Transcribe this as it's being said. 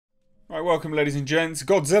Right, welcome ladies and gents.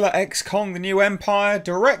 Godzilla x Kong: The New Empire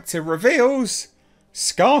director reveals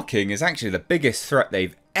Skar King is actually the biggest threat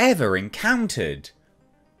they've ever encountered.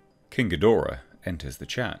 King Ghidorah enters the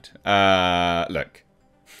chat. Look,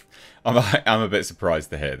 I'm a bit surprised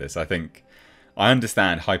to hear this. I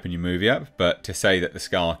understand hyping your movie up, but to say that the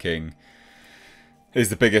Skar King is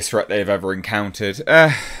the biggest threat they've ever encountered,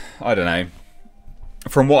 I don't know.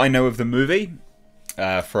 From what I know of the movie,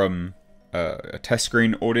 from a test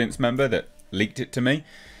screen audience member that leaked it to me,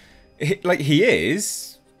 he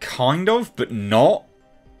is kind of, but not.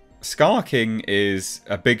 Skar King is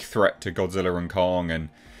a big threat to Godzilla and Kong, and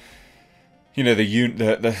you know the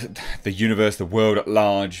universe, the world at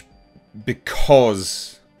large,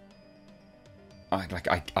 because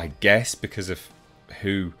I guess because of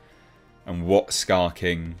who and what Skar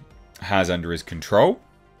King has under his control.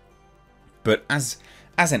 But as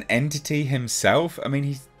an entity himself, I mean,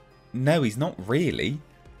 he's not really.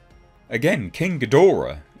 Again, King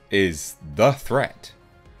Ghidorah is the threat.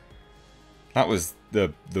 That was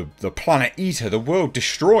the planet eater, the world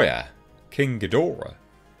destroyer, King Ghidorah.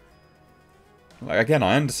 Like, again,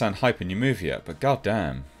 I understand hyping your movie up, but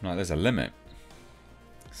goddamn, like, there's a limit.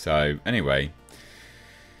 So anyway,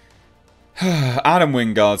 Adam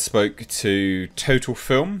Wingard spoke to Total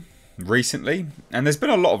Film recently, and there's been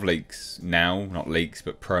a lot of leaks now. Not leaks,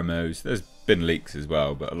 but promos. There's been leaks as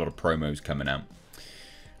well, but a lot of promos coming out.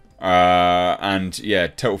 And yeah,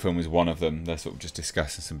 Total Film is one of them. They're sort of just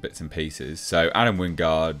discussing some bits and pieces. So Adam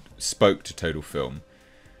Wingard spoke to Total Film,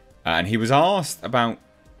 and he was asked about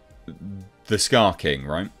the Skar King,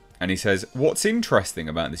 right? And he says, what's interesting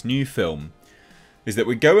about this new film is that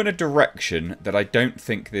we go in a direction that I don't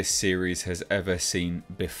think this series has ever seen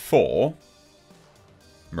before,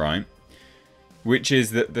 right? Which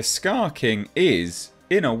is that the Skar King is,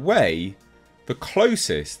 in a way, the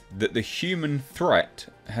closest that the human threat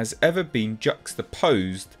has ever been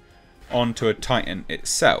juxtaposed onto a Titan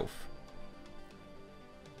itself.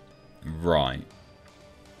 Right.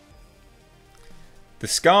 The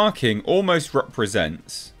Skar King almost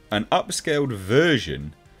represents an upscaled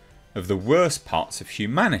version of the worst parts of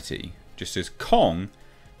humanity, just as Kong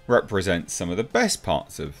represents some of the best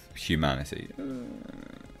parts of humanity.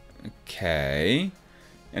 Okay.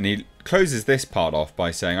 And he closes this part off by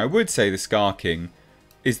saying, I would say the Skar King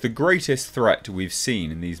is the greatest threat we've seen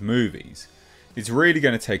in these movies. It's really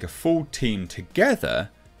going to take a full team together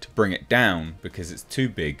to bring it down because it's too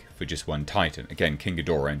big for just one Titan. Again, King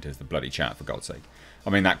Ghidorah enters the bloody chat, for God's sake. I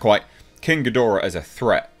mean, King Ghidorah as a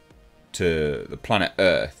threat to the planet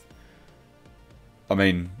Earth. I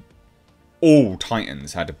mean, all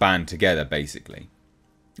Titans had to band together, basically.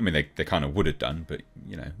 I mean, they kind of would have done, but,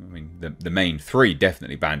 you know, I mean, the main three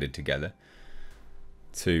definitely banded together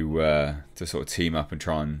to sort of team up and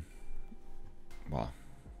try and, well,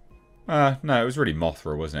 no, it was really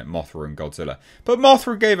Mothra, wasn't it? Mothra and Godzilla. But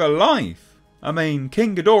Mothra gave her life. I mean,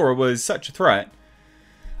 King Ghidorah was such a threat.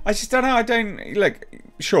 I just don't know, look,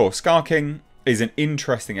 sure, Skar King is an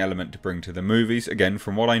interesting element to bring to the movies. Again,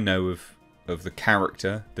 from what I know of the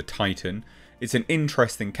character, the Titan, it's an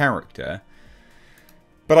interesting character.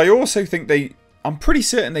 But I also think I'm pretty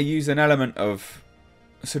certain they use an element of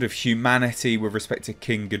sort of humanity with respect to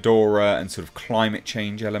King Ghidorah, and sort of climate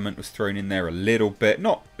change element was thrown in there a little bit.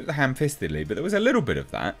 Not ham-fistedly, but there was a little bit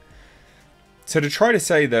of that. So to try to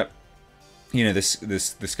say that, you know, the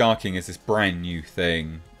Skar King is this brand new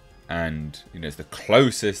thing, and, you know, it's the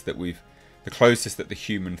closest that the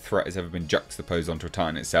human threat has ever been juxtaposed onto a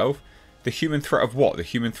Titan itself. The human threat of what? The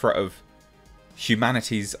human threat of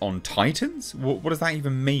humanity's on Titans? What does that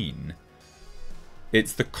even mean?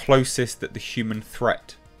 It's the closest that the human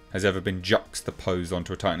threat has ever been juxtaposed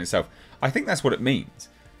onto a Titan itself. I think that's what it means.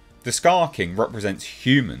 The Skar King represents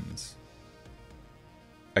humans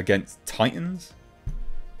against Titans?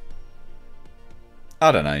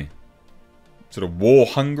 I don't know. Sort of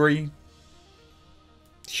war-hungry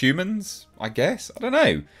humans, I guess? I don't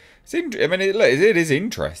know. I mean, it is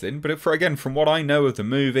interesting, but again, from what I know of the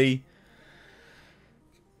movie,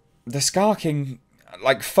 the Skar King,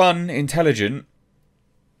 like, fun, intelligent,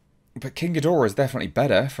 but King Ghidorah is definitely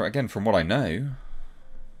better, from what I know.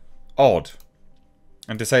 Odd.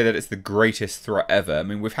 And to say that it's the greatest threat ever, I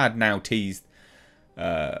mean, we've had now teased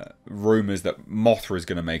rumours that Mothra is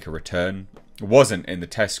going to make a return. It wasn't in the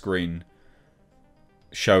test screen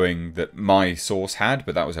showing that my source had,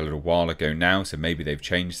 but that was a little while ago now, so maybe they've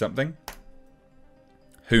changed something.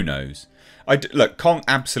 Who knows? Look, Kong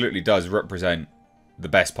absolutely does represent the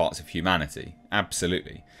best parts of humanity.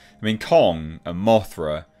 Absolutely. I mean, Kong and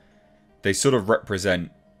Mothra, they sort of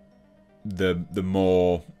represent the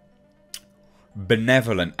more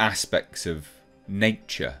benevolent aspects of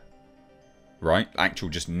nature right? Actual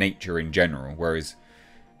just nature in general. Whereas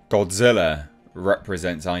Godzilla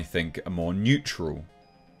represents, I think, a more neutral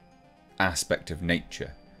aspect of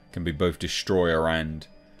nature. Can be both destroyer and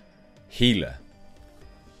healer.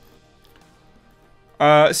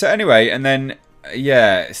 So anyway, and then,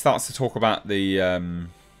 yeah, it starts to talk about the,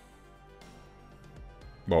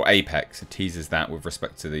 well, Apex. It teases that with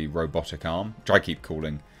respect to the robotic arm, which I keep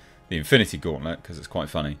calling the Infinity Gauntlet, because it's quite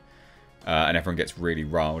funny. And everyone gets really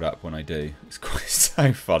riled up when I do. It's quite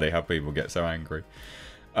so funny how people get so angry.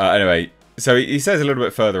 Anyway, so he says a little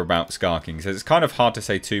bit further about Skar King. He says it's kind of hard to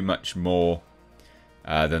say too much more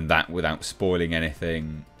than that without spoiling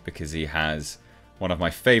anything, because he has one of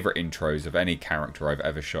my favourite intros of any character I've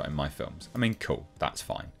ever shot in my films. I mean, cool, that's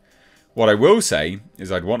fine. What I will say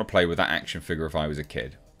is I'd want to play with that action figure if I was a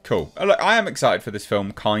kid. Cool. Look, I am excited for this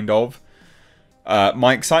film, kind of.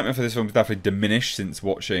 My excitement for this film has definitely diminished since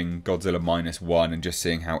watching Godzilla -1 and just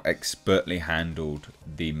seeing how expertly handled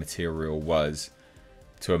the material was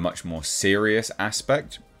to a much more serious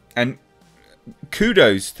aspect. And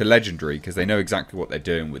kudos to Legendary, because they know exactly what they're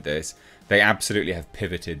doing with this. They absolutely have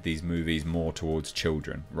pivoted these movies more towards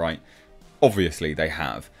children, right? Obviously they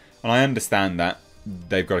have. And I understand that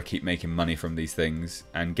they've got to keep making money from these things,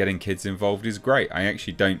 and getting kids involved is great. I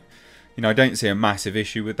actually don't, you know, I don't see a massive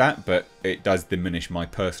issue with that, but it does diminish my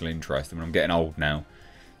personal interest. I mean, I'm getting old now.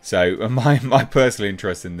 So my personal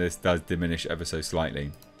interest in this does diminish ever so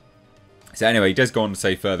slightly. So anyway, he does go on to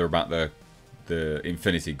say further about the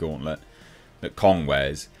Infinity Gauntlet that Kong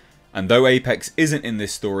wears. And though Apex isn't in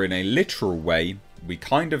this story in a literal way, we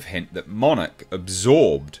kind of hint that Monarch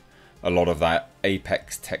absorbed a lot of that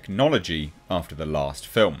Apex technology after the last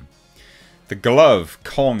film. The glove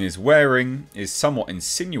Kong is wearing is somewhat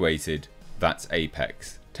insinuated that's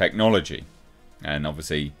Apex technology. And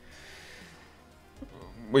obviously,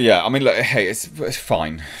 well, yeah, I mean, look, hey, it's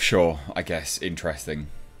fine, sure, I guess, interesting.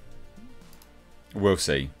 We'll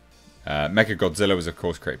see. Mechagodzilla was, of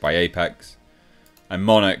course, created by Apex. And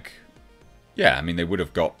Monarch, yeah, I mean, they would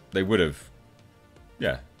have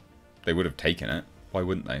taken it. Why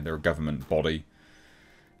wouldn't they? They're a government body.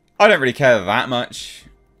 I don't really care that much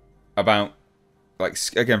about, like,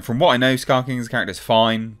 again, from what I know, Skar King's character is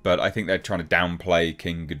fine, but I think they're trying to downplay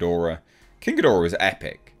King Ghidorah. King Ghidorah was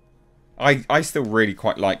epic. I still really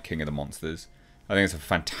quite like King of the Monsters. I think it's a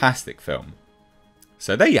fantastic film.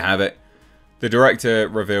 So there you have it. The director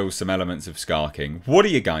reveals some elements of Skar King. What do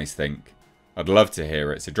you guys think? I'd love to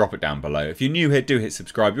hear it, so drop it down below. If you're new here, do hit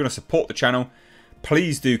subscribe. If you want to support the channel,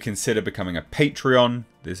 please do consider becoming a Patreon.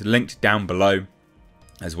 There's linked down below,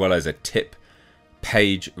 as well as a tip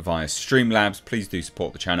page via Streamlabs. Please do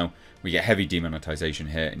support the channel. We get heavy demonetization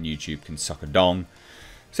here, and YouTube can suck a dong.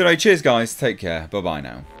 So anyway, cheers guys, take care, bye bye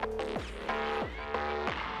now.